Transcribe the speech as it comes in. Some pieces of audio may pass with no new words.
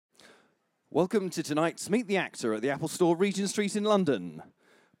Welcome to tonight's Meet the Actor at the Apple Store, Regent Street in London.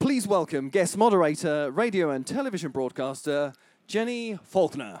 Please welcome guest moderator, radio and television broadcaster, Jenny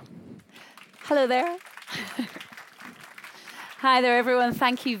Faulkner. Hello there. Hi there, everyone.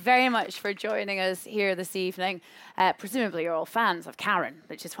 Thank you very much for joining us here this evening. Presumably you're all fans of Karen,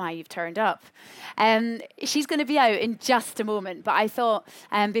 which is why you've turned up. She's going to be out in just a moment, but I thought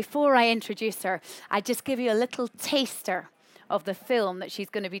before I introduce her, I'd just give you a little taster of the film that she's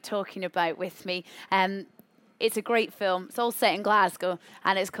going to be talking about with me. It's a great film. It's all set in Glasgow,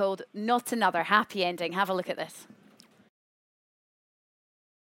 and it's called Not Another Happy Ending. Have a look at this.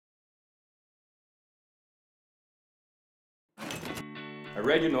 I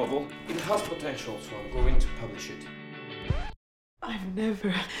read your novel. It has potential, so I'm going to publish it. I've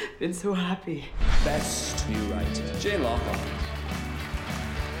never been so happy. Best new writer, Jane Lockhart.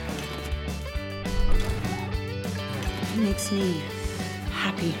 It makes me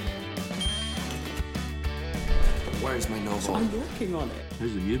happy. Where's my novel? I'm working on it.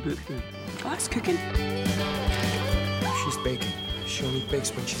 There's a new book there. Glass cooking. She's baking. She only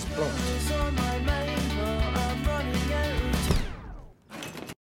bakes when she's blocked.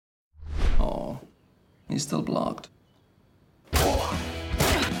 Oh, he's still blocked.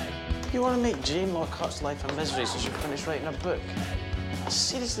 You want to make Jane Lockhart's life a misery so she can finish writing her book? That's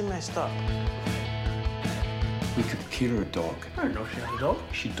seriously messed up. We could kill her dog. I don't know if she has a dog.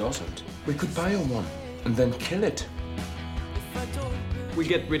 She doesn't. We could buy her one and then kill it. We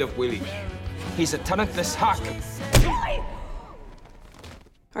get rid of Willie. He's a talentless hack.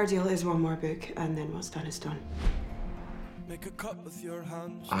 Our deal is one more book, and then what's done is done.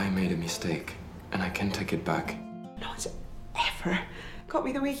 I made a mistake, and I can't take it back. No one's ever got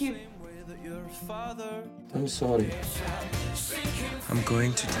me the way you... I'm sorry. I'm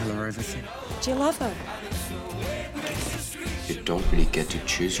going to tell her everything. Do you love her? You don't really get to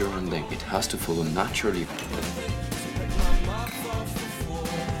choose your ending. It has to follow naturally.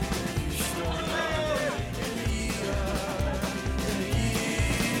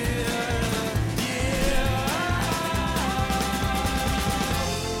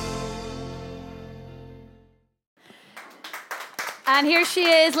 And here she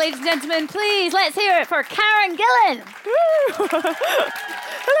is, ladies and gentlemen. Please, let's hear it for Karen Gillan.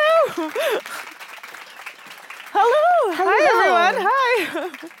 Hello. Hello. Hi, everyone.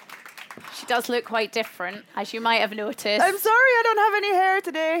 Hi. She does look quite different, as you might have noticed. I'm sorry I don't have any hair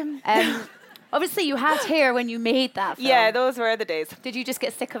today. Obviously, you had hair when you made that film. Yeah, those were the days. Did you just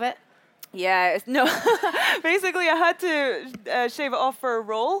get sick of it? Yeah, no. Basically, I had to shave it off for a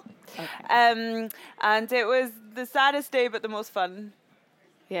role. Okay. And it was the saddest day, but the most fun.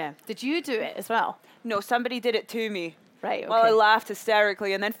 Yeah. Did you do it as well? No, somebody did it to me. Right, okay. While I laughed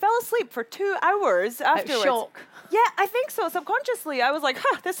hysterically and then fell asleep for 2 hours afterwards. Shock. Yeah, I think so. Subconsciously, I was like,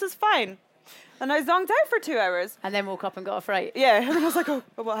 this is fine. And I zonked out for 2 hours. And then woke up and got a fright. Yeah, and I was like, oh,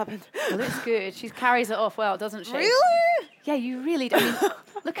 what happened? It looks good. She carries it off well, doesn't she? Really? Yeah, you really do. I mean,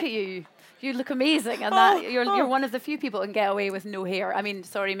 look at you. You look amazing. And you're one of the few people who can get away with no hair. I mean,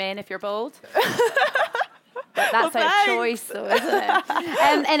 sorry, men, if you're bald. But that's our choice, though, isn't it?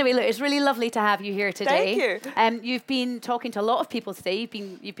 Anyway, look, it's really lovely to have you here today. Thank you. You've been talking to a lot of people today.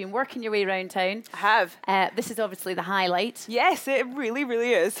 You've been working your way around town. I have. This is obviously the highlight. Yes, it really,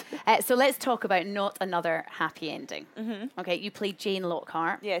 really is. So let's talk about Not Another Happy Ending. Mm-hmm. Okay, you played Jane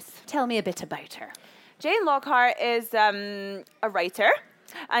Lockhart. Yes. Tell me a bit about her. Jane Lockhart is a writer.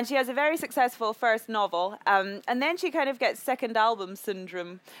 And she has a very successful first novel, and then she kind of gets second album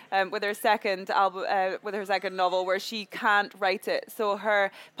syndrome with her second novel, where she can't write it. So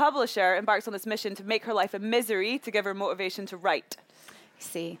her publisher embarks on this mission to make her life a misery to give her motivation to write.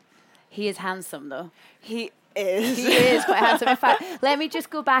 See, he is handsome, though. He is. He is quite handsome. In fact, let me just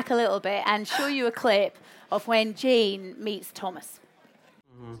go back a little bit and show you a clip of when Jane meets Thomas.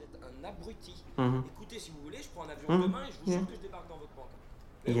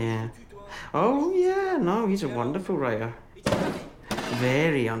 Yeah. Oh, yeah, no, he's a wonderful writer.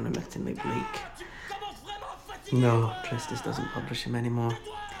 Very unremittingly bleak. No, Tristis doesn't publish him anymore.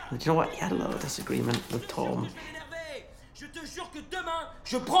 And do you know what? He had a little disagreement with Tom. Je te jure que demain,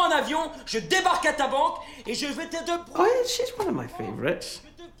 je prends un avion, je débarque à ta banque et je vais te... Oh, yeah, she's one of my favourites.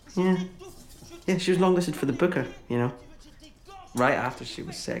 Yeah. Yeah, she was longlisted for the Booker, you know. Right after she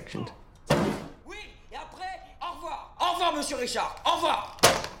was sectioned. Oui, et après, au revoir. Au revoir, Monsieur Richard. Au revoir.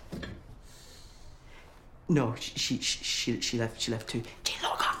 No, she left too. Jane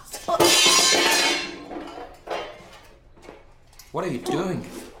Lockhart. What are you doing?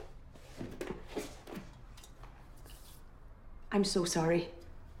 I'm so sorry.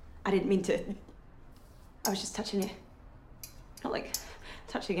 I didn't mean to. I was just touching you. Not like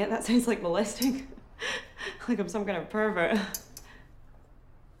Touching it, that sounds like molesting. Like I'm some kind of pervert.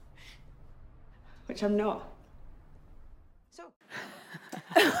 Which I'm not. So.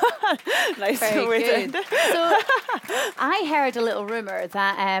 Nice Very way to good. end it. So I heard a little rumour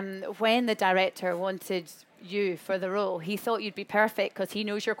that when the director wanted you for the role, he thought you'd be perfect because he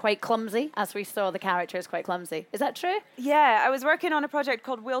knows you're quite clumsy, as we saw the character is quite clumsy. Is that true? Yeah, I was working on a project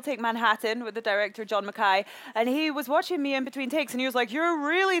called We'll Take Manhattan with the director John Mackay, and he was watching me in between takes, and he was like, "You're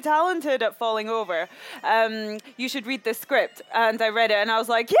really talented at falling over. You should read this script." And I read it, and I was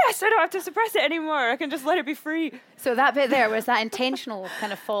like, "Yes, I don't have to suppress it anymore. I can just let it be free." So that bit there, was that intentional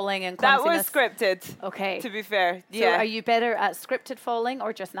kind of falling and That clumsiness? was scripted. Okay. To be fair, So yeah. are you better at scripted falling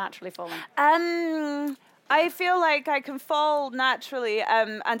or just naturally falling? I feel like I can fall naturally,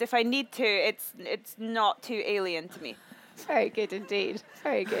 and if I need to, it's not too alien to me. Very good indeed.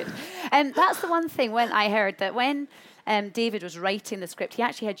 Very good. And that's the one thing when I heard that when David was writing the script, he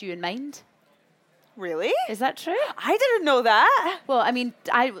actually had you in mind. Really? Is that true? I didn't know that. Well, I mean,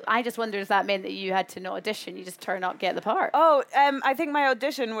 I just wondered if that meant that you had to not audition, you just turn up, get the part. Oh, I think my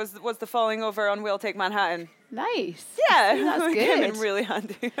audition was the falling over on We'll Take Manhattan. Nice. Yeah, That's it came in good. really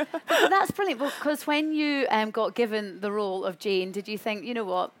handy. But that's brilliant, because when you got given the role of Jane, did you think, you know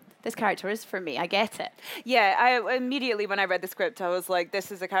what, this character is for me, I get it? Yeah, I immediately when I read the script, I was like,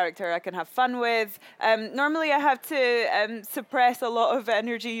 this is a character I can have fun with. Normally I have to suppress a lot of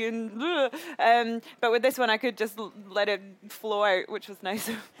energy, but with this one I could just let it flow out, which was nice.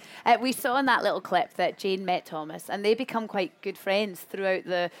 We saw in that little clip that Jane met Thomas, and they become quite good friends throughout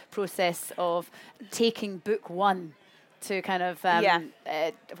the process of taking book one to kind of,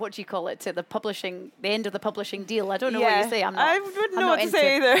 what do you call it, to the end of the publishing deal. I don't know what you say. I wouldn't know what to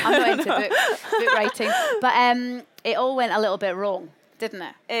say either. I'm not into book writing. But it all went a little bit wrong, didn't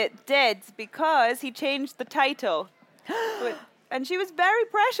it? It did, because he changed the title. And she was very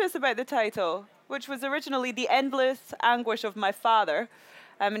precious about the title, which was originally The Endless Anguish of My Father.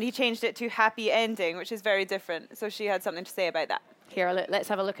 And he changed it to Happy Ending, which is very different. So she had something to say about that. Here, let's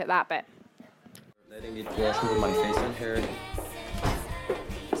have a look at that bit. Letting it wash over my face and hair.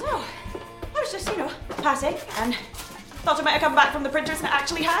 So, I was just, passing and thought it might have come back from the printers and it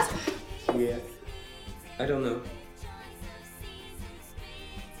actually has. Yeah. I don't know.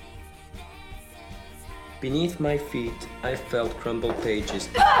 Beneath my feet, I felt crumbled pages.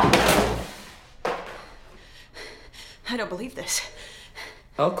 I don't believe this.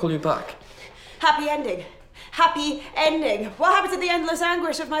 I'll call you back. Happy ending. Happy ending. What happened to the endless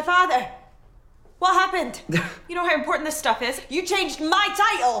anguish of my father? What happened? You know how important this stuff is? You changed my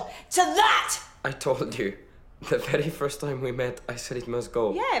title to that! I told you. The very first time we met, I said it must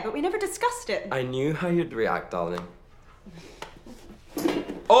go. Yeah, but we never discussed it. I knew how you'd react, darling.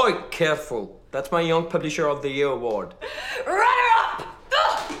 Oi, careful. That's my Young Publisher of the Year award. Runner-up!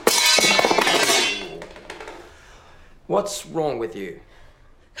 What's wrong with you?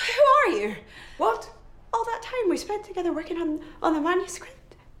 Who are you? What? All that time we spent together working on the manuscript?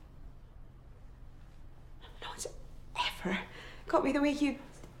 No one's ever got me the way you...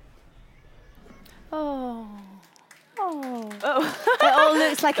 Oh. It all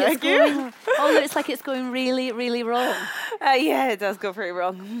looks like it's going really, really wrong. Yeah, it does go pretty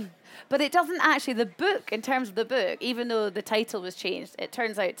wrong. But it doesn't actually. The book, in terms of the book, even though the title was changed, it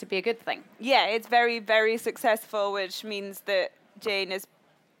turns out to be a good thing. Yeah, it's very, very successful, which means that Jane is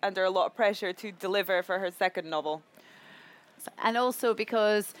under a lot of pressure to deliver for her second novel. And also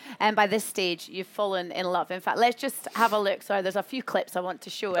because by this stage, you've fallen in love. In fact, let's just have a look. Sorry, there's a few clips I want to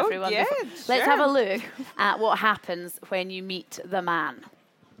show everyone. yeah, Let's have a sure. look at what happens when you meet the man.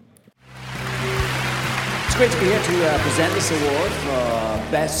 It's great to be here to present this award for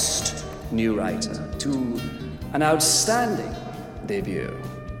Best New Writer to an outstanding debut.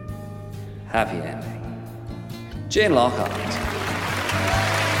 Happy ending. Jane Lockhart.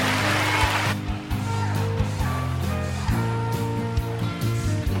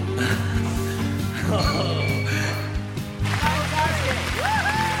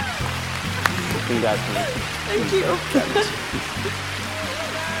 Congratulations. Thank you.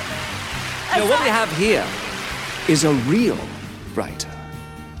 Now, what we have here is a real writer.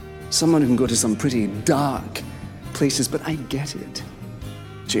 Someone who can go to some pretty dark places, but I get it.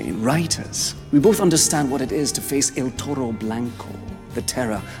 Jane, writers, we both understand what it is to face El Toro Blanco, the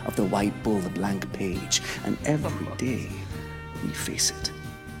terror of the white bull, the blank page, and every day we face it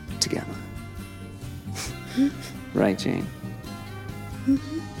together. Right, Jane?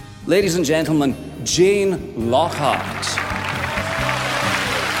 Ladies and gentlemen, Jane Lockhart.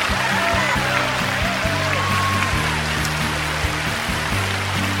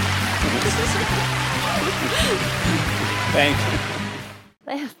 Thank you.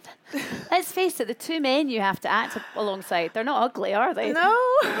 Let's face it, the two men you have to act alongside, they're not ugly, are they? No.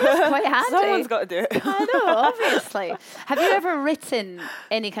 It's quite handy. Someone's got to do it. I know, obviously. Have you ever written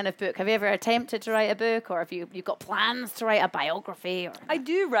any kind of book? Have you ever attempted to write a book, or have you got plans to write a biography? Or? I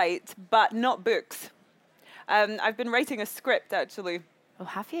do write, but not books. I've been writing a script, actually. Oh,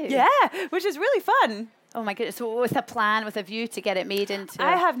 have you? Yeah, which is really fun. Oh my goodness! So with a plan, with a view to get it made into.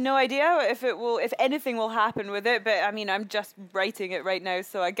 I have no idea if anything will happen with it, but I mean, I'm just writing it right now,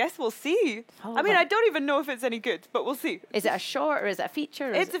 so I guess we'll see. Oh, I mean, I don't even know if it's any good, but we'll see. Is it a short or is it a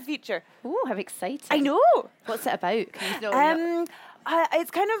feature? It's a feature. Oh, how exciting! I know. What's it about? Can you know?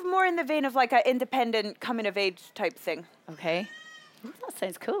 It's kind of more in the vein of like an independent coming of age type thing. Okay. Ooh, that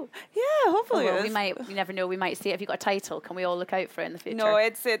sounds cool. Yeah, hopefully well, it is. you never know, we might see it. Have you got a title? Can we all look out for it in the future? No,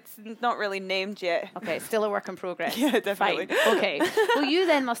 it's not really named yet. Okay, it's still a work in progress. Yeah, definitely. Fine. Okay. Well, you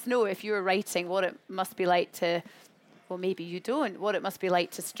then must know, if you're writing, what it must be like to, well, maybe you don't, what it must be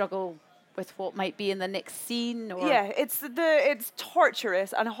like to struggle with what might be in the next scene. Or yeah, it's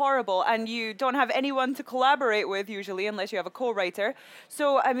torturous and horrible, and you don't have anyone to collaborate with usually unless you have a co-writer.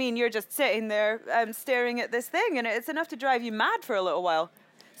 So I mean, you're just sitting there staring at this thing, and it's enough to drive you mad for a little while.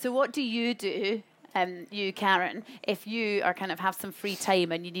 So what do, you, Karen, if you are kind of have some free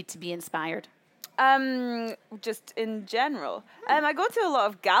time and you need to be inspired? Just in general. I go to a lot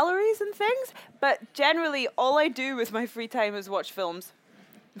of galleries and things, but generally all I do with my free time is watch films.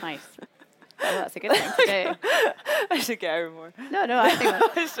 Nice. Well, that's a good thing to do. I should get her more. No, I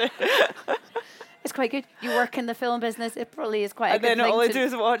think it's quite good. You work in the film business, it probably is quite a good thing. And then all I do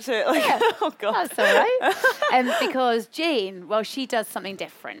is watch it. Like, yeah. Oh, God. That's all right. Because Jane, well, she does something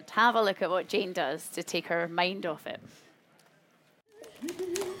different. Have a look at what Jane does to take her mind off it.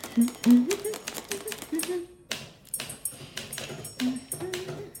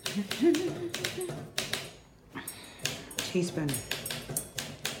 Teaspoon.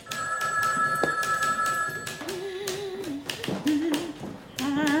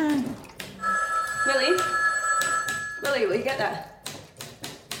 Willie, will you get that?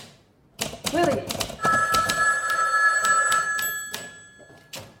 Willie!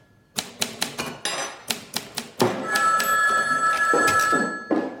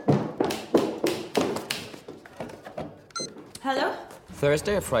 Hello?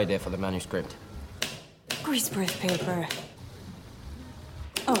 Thursday or Friday for the manuscript? Greaseproof paper.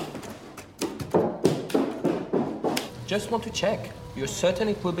 Oh. Just want to check. You're certain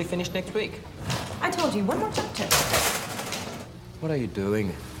it will be finished next week? I told you, one more chapter. What are you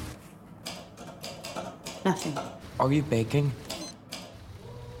doing? Nothing. Are you baking?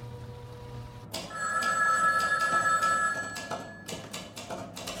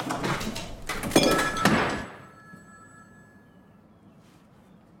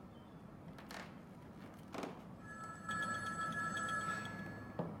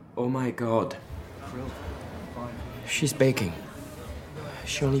 Oh my God. She's baking.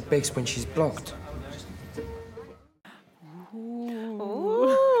 She only bakes when she's blocked.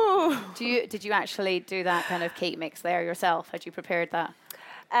 Did you actually do that kind of cake mix there yourself? Had you prepared that?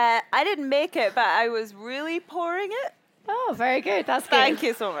 I didn't make it, but I was really pouring it. Oh, very good. That's good. Thank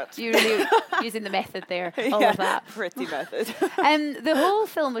you so much. You really using the method there. All of that. Pretty method. The whole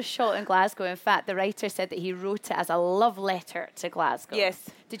film was shot in Glasgow. In fact, the writer said that he wrote it as a love letter to Glasgow. Yes.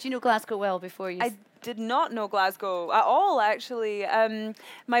 Did you know Glasgow well before you? I did not know Glasgow at all, actually.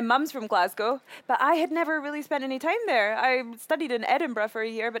 My mum's from Glasgow, but I had never really spent any time there. I studied in Edinburgh for a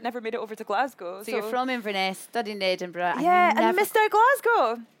year, but never made it over to Glasgow. So you're from Inverness, studying in Edinburgh. Yeah, and missed out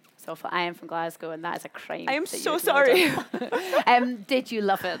Glasgow. So I am from Glasgow, and that is a crime. I am so sorry. Did you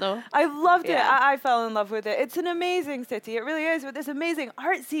love it, though? I loved it. I fell in love with it. It's an amazing city. It really is, with this amazing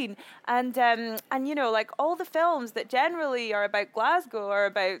art scene. And you know, like all the films that generally are about Glasgow are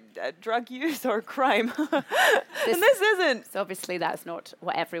about drug use or crime. And this isn't. So obviously that's not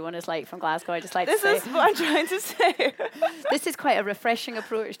what everyone is like from Glasgow. I just like to say. This is what I'm trying to say. This is quite a refreshing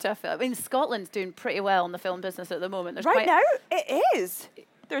approach to a film. I mean, Scotland's doing pretty well in the film business at the moment. There's right now, it is.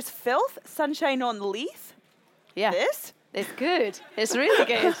 There's Filth, Sunshine on Leith. Yeah. This? It's good. It's really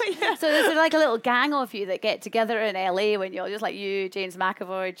good. Yeah. So there's like a little gang of you that get together in LA when you're just like you, James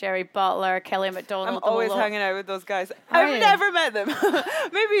McAvoy, Jerry Butler, Kelly MacDonald. I'm always hanging out with those guys. Are I've you? never met them.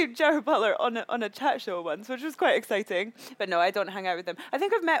 Maybe Jerry Butler on a chat show once, which was quite exciting. But no, I don't hang out with them. I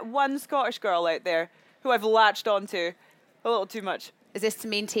think I've met one Scottish girl out there who I've latched onto a little too much. Is this to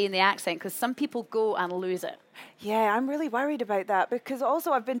maintain the accent? Because some people go and lose it. Yeah, I'm really worried about that because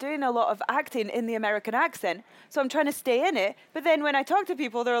also I've been doing a lot of acting in the American accent, so I'm trying to stay in it. But then when I talk to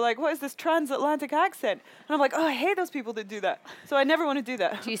people, they're like, what is this transatlantic accent? And I'm like, oh, I hate those people that do that. So I never want to do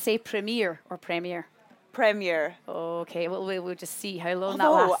that. Do you say premiere or premiere? premiere. Okay, well, we'll just see how long that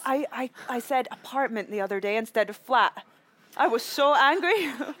Although lasts. I said apartment the other day instead of flat. I was so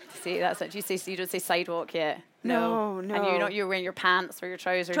angry. See, that's what you say. So you don't say sidewalk yet. No. And you're wearing your pants or your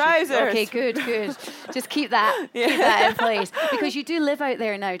trousers. Trousers. Okay, good. Just keep that in place because you do live out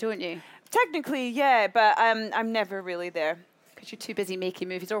there now, don't you? Technically, yeah, but I'm never really there. Because you're too busy making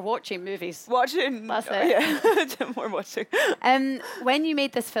movies or watching movies. Watching. That's it. Yeah, more watching. When you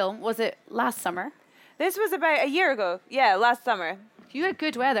made this film, was it last summer? This was about a year ago. Yeah, last summer. You had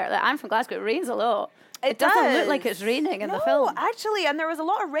good weather. Like, I'm from Glasgow. It rains a lot. It doesn't look like it's raining in the film. No, actually, and there was a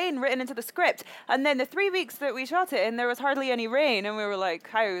lot of rain written into the script. And then the 3 weeks that we shot it in, there was hardly any rain. And we were like,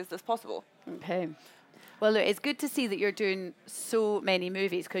 how is this possible? Okay. Well, look, it's good to see that you're doing so many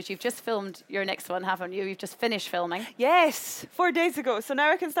movies because you've just filmed your next one, haven't you? You've just finished filming. Yes, 4 days ago. So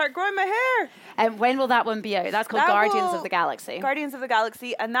now I can start growing my hair. And when will that one be out? That's called Guardians of the Galaxy. Guardians of the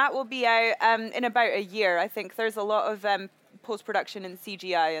Galaxy. And that will be out in about a year. I think there's a lot of post-production and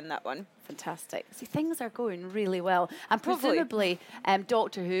CGI in that one. Fantastic. See, things are going really well. And Hopefully. presumably,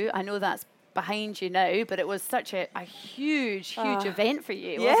 Doctor Who, I know that's behind you now, but it was such a huge event for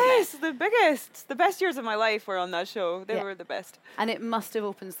you, Yes, wasn't it? the biggest. The best years of my life were on that show. They were the best. And it must have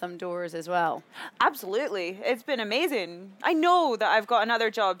opened some doors as well. Absolutely. It's been amazing. I know that I've gotten other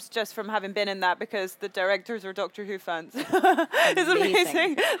jobs just from having been in that because the directors are Doctor Who fans. It's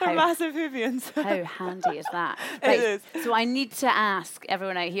amazing. They're massive Whovians. How handy is that? It is. So I need to ask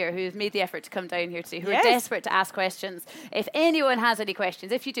everyone out here who's made the effort to come down here today, who Yes. are desperate to ask questions. If anyone has any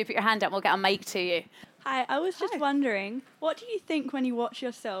questions, if you do, put your hand up and we'll get a mic to you. Hi, I was just wondering, what do you think when you watch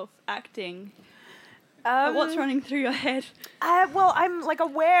yourself acting? What's running through your head? Well, I'm like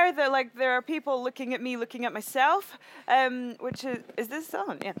aware that like there are people looking at me, looking at myself, which is this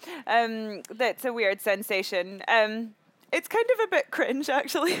on? Yeah. That's a weird sensation. It's kind of a bit cringe,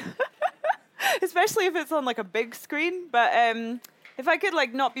 actually, especially if it's on like a big screen. But if I could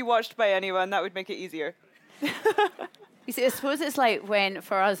like not be watched by anyone, that would make it easier. You see, I suppose it's like when,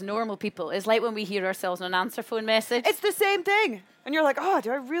 for us normal people, it's like when we hear ourselves on an answer phone message. It's the same thing. And you're like, oh,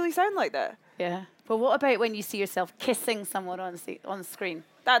 do I really sound like that? Yeah. But what about when you see yourself kissing someone on screen?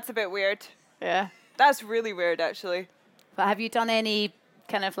 That's a bit weird. Yeah. That's really weird, actually. But have you done any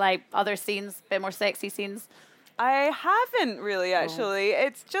kind of like other scenes, a bit more sexy scenes? I haven't really, actually.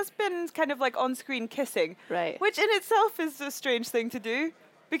 It's just been kind of like on-screen kissing. Right. Which in itself is a strange thing to do.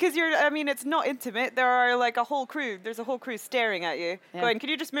 Because it's not intimate. There are like a whole crew. There's a whole crew staring at you, going, can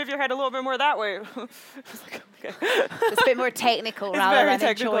you just move your head a little bit more that way? Okay. It's a bit more technical rather than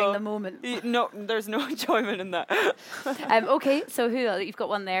enjoying the moment. No, there's no enjoyment in that. Okay, so you've got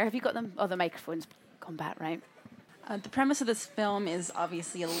one there. Have you got them? Oh, the microphone's gone back, right? The premise of this film is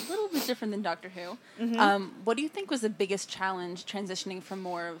obviously a little bit different than Doctor Who. Mm-hmm. What do you think was the biggest challenge transitioning from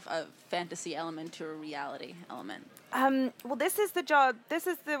more of a fantasy element to a reality element? Well, this is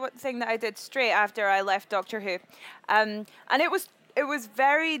the thing that I did straight after I left Doctor Who, and it was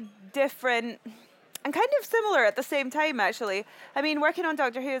very different and kind of similar at the same time, actually. I mean, working on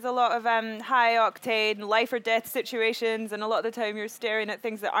Doctor Who is a lot of high octane life or death situations, and a lot of the time you're staring at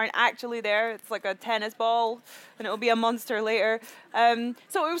things that aren't actually there. It's like a tennis ball, and it'll be a monster later.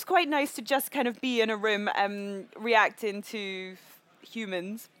 So it was quite nice to just kind of be in a room reacting to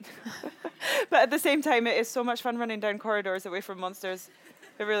humans. But at the same time, it is so much fun running down corridors away from monsters.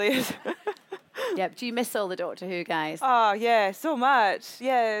 It really is. Yep. Do you miss all the Doctor Who guys? Oh, yeah, so much.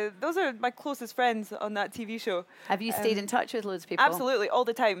 Yeah, those are my closest friends on that TV show. Have you stayed in touch with loads of people? Absolutely, all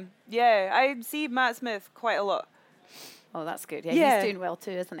the time. Yeah, I see Matt Smith quite a lot. Oh, that's good. Yeah, he's doing well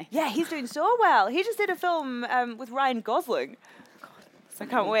too, isn't he? Yeah, he's doing so well. He just did a film with Ryan Gosling. I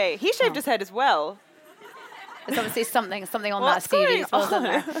can't wait. He shaved his head as well. There's obviously something on that series, wasn't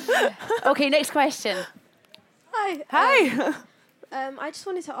there? Okay, next question. Hi. Hi. I just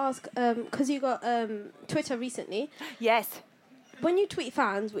wanted to ask, because you got Twitter recently. Yes. When you tweet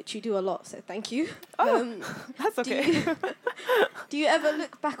fans, which you do a lot, so thank you. Oh, that's okay. Do you ever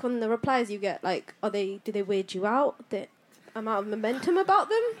look back on the replies you get? Like, do they weird you out? The amount of momentum about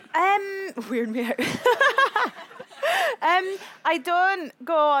them? Weird me out. I don't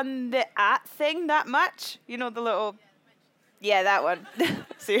go on the @ thing that much. You know, the little... Yeah, that one.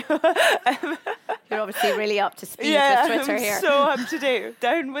 See? You're obviously really up to speed with Twitter here. I'm so up to date.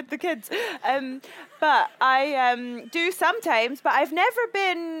 Down with the kids. But I do sometimes, but I've never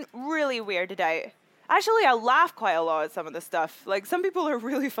been really weirded out. Actually, I laugh quite a lot at some of the stuff. Like, some people are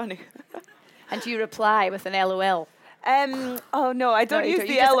really funny. And do you reply with an LOL? Oh, no, I don't use the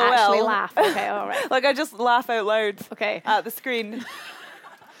you just LOL. actually laugh. Okay, all right. Like, I just laugh out loud okay. at the screen.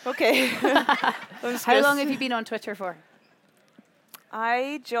 Okay. How long have you been on Twitter for?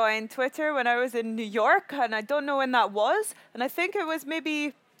 I joined Twitter when I was in New York, and I don't know when that was. And I think it was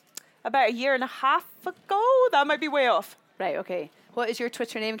maybe about a year and a half ago. That might be way off. Right, okay. What is your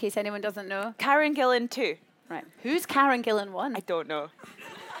Twitter name in case anyone doesn't know? Karen Gillan 2. Right. Who's Karen Gillan 1? I don't know.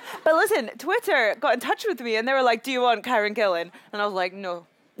 But listen, Twitter got in touch with me and they were like, do you want Karen Gillan? And I was like, no.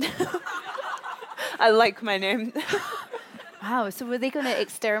 I like my name. Wow, so were they going to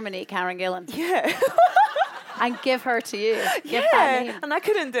exterminate Karen Gillan? Yeah. And give her to you? Give that name. And I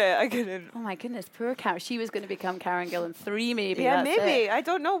couldn't do it. I couldn't. Oh my goodness, poor Karen. She was going to become Karen Gillan 3 maybe. Yeah, that's maybe. it. I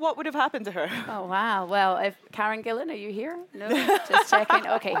don't know what would have happened to her. Oh, wow. Well, if Karen Gillan, are you here? No? Just checking.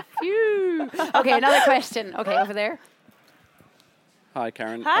 Okay. Phew. Okay, another question. Okay, over there. Hi,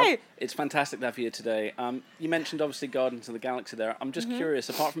 Karen. Hi. It's fantastic to have you here today. You mentioned, obviously, Guardians of the Galaxy there. I'm just curious,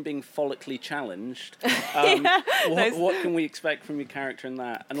 apart from being follically challenged, what can we expect from your character in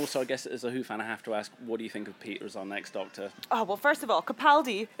that? And also, I guess, as a Who fan, I have to ask, what do you think of Peter as our next Doctor? Oh, well, first of all,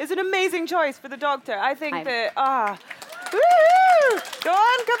 Capaldi is an amazing choice for the Doctor. I think woo! Go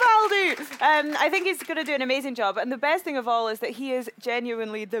on, Capaldi! I think he's going to do an amazing job. And the best thing of all is that he is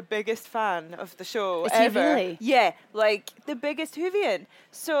genuinely the biggest fan of the show ever. He really? Yeah, like the biggest Whovian.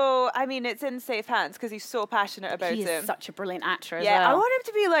 So, I mean, it's in safe hands because he's so passionate about He it. is such a brilliant actor as Yeah, well. I want him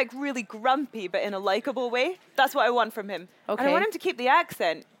to be like really grumpy, but in a likable way. That's what I want from him. Okay. And I want him to keep the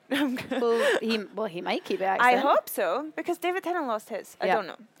accent. well, he might keep it accent. I hope so, because David Tennant lost his. I don't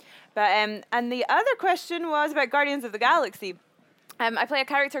know. But and the other question was about Guardians of the Galaxy. I play a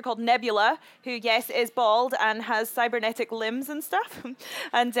character called Nebula, who, yes, is bald and has cybernetic limbs and stuff.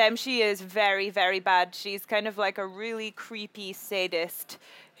 And she is very, very bad. She's kind of like a really creepy sadist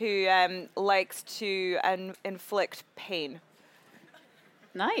who likes to inflict pain.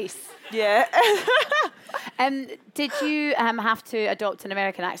 Nice. Yeah. Did you have to adopt an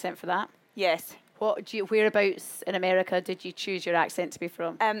American accent for that? Yes. Whereabouts in America did you choose your accent to be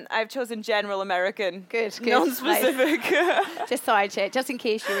from? I've chosen general American. Good. Non-specific. Nice. Just so I check, just in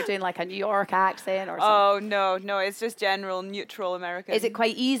case you were doing like a New York accent or something. Oh, no, it's just general, neutral American. Is it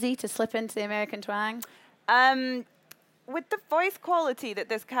quite easy to slip into the American twang? With the voice quality that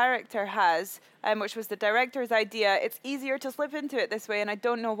this character has, which was the director's idea, it's easier to slip into it this way, and I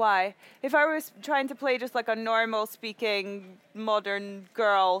don't know why. If I was trying to play just like a normal speaking modern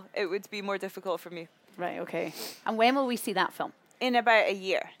girl, it would be more difficult for me. Right, okay. And when will we see that film? In about a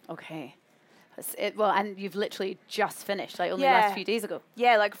year. Okay. And you've literally just finished, like only last few days ago.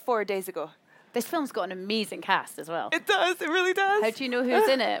 Yeah, like 4 days ago. This film's got an amazing cast as well. It does, it really does. How do you know who's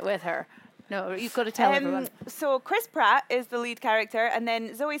in it with her? No, you've got to tell everyone. So Chris Pratt is the lead character, and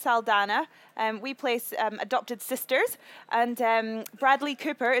then Zoe Saldana. We play adopted sisters, and Bradley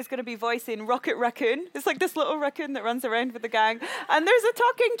Cooper is going to be voicing Rocket Raccoon. It's like this little raccoon that runs around with the gang, and there's a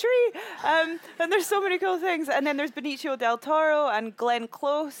talking tree, and there's so many cool things. And then there's Benicio del Toro and Glenn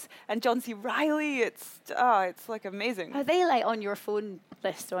Close and John C. Reilly. It's like amazing. Are they like on your phone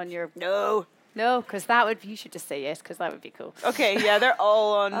list on your? No, because you should just say yes, because that would be cool. Okay, yeah, they're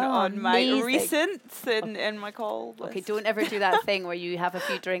all on my amazing. recents in my call list. Okay, don't ever do that thing where you have a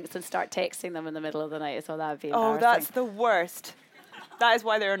few drinks and start texting them in the middle of the night. So that would be embarrassing. Oh, that's the worst. That is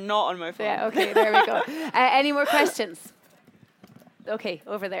why they're not on my phone. Yeah, okay, there we go. Any more questions? Okay,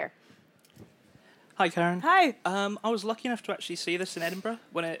 over there. Hi, Karen. Hi. I was lucky enough to actually see this in Edinburgh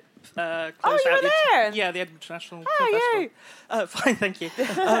when it closed you out. were there? Yeah, the Edinburgh International Oh, Film yay. Festival. Fine, thank you.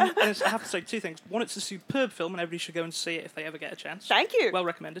 And I have to say two things. One, it's a superb film, and everybody should go and see it if they ever get a chance. Thank you. Well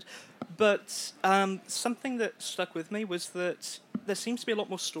recommended. But something that stuck with me was that there seems to be a lot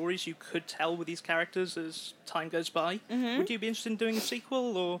more stories you could tell with these characters as time goes by. Mhm. Would you be interested in doing a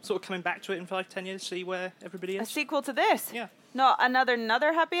sequel, or sort of coming back to it in 5-10 years, see where everybody is? A sequel to this? Yeah. Not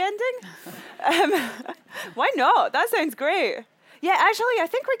another happy ending? Why not? That sounds great. Yeah, actually, I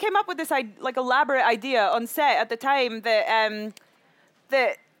think we came up with this elaborate idea on set at the time that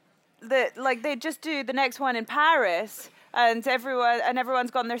like they just do the next one in Paris, and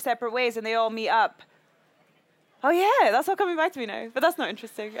everyone's gone their separate ways, and they all meet up. Oh yeah, that's all coming back to me now, but that's not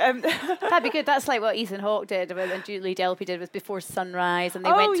interesting. That'd be good. That's like what Ethan Hawke did, and Julie Delpy did with Before Sunrise, and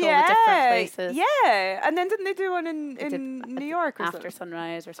they went to all the different places. Yeah, and then didn't they do one in New York or After something?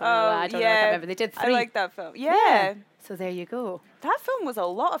 Sunrise or something like that? I don't know, I can't remember. They did 3. I like that film. Yeah. So there you go. That film was a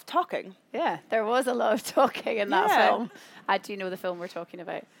lot of talking. Yeah, there was a lot of talking in that Yeah. film. I do know the film we're talking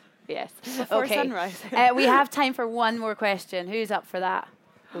about. Yes. Before okay. Sunrise. We have time for one more question. Who's up for that?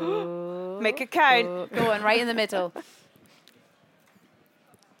 Ooh. Make it count. Ooh. Go on, right in the middle.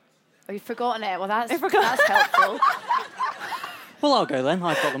 Oh, you've forgotten it. Well, that's helpful. Well, I'll go then.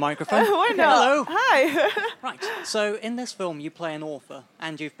 I've got the microphone. Why Okay, not? hello. Hi. Right. So in this film, you play an author,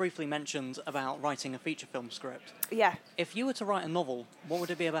 and you've briefly mentioned about writing a feature film script. Yeah. If you were to write a novel, what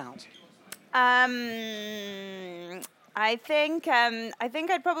would it be about? I think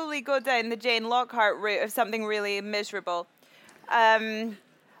I'd probably go down the Jane Lockhart route of something really miserable.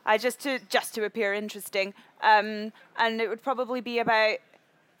 Just to appear interesting. And it would probably be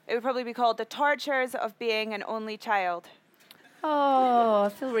called The Tortures of Being an Only Child. Oh, I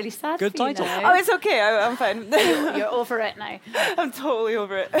feel really sad Good for you title. now. Oh, it's okay. I'm fine. You're over it now. I'm totally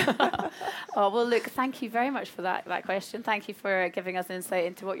over it. Oh, well, look, thank you very much for that question. Thank you for giving us insight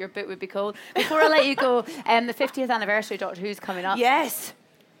into what your book would be called. Before I let you go, the 50th anniversary of Doctor Who's coming up. Yes.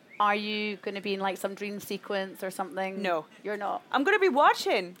 Are you going to be in like some dream sequence or something? No. You're not? I'm going to be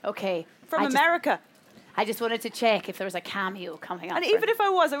watching. Okay. From America. I just wanted to check if there was a cameo coming up. And even if I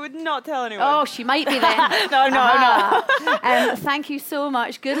was, I would not tell anyone. Oh, she might be then. No, I'm not. Thank you so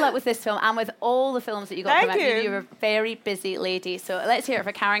much. Good luck with this film and with all the films that you got Thank coming out. you. You're a very busy lady. So let's hear it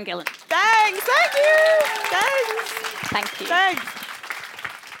for Karen Gillan. Thanks. Thank you. Thanks. Thank you. Thanks.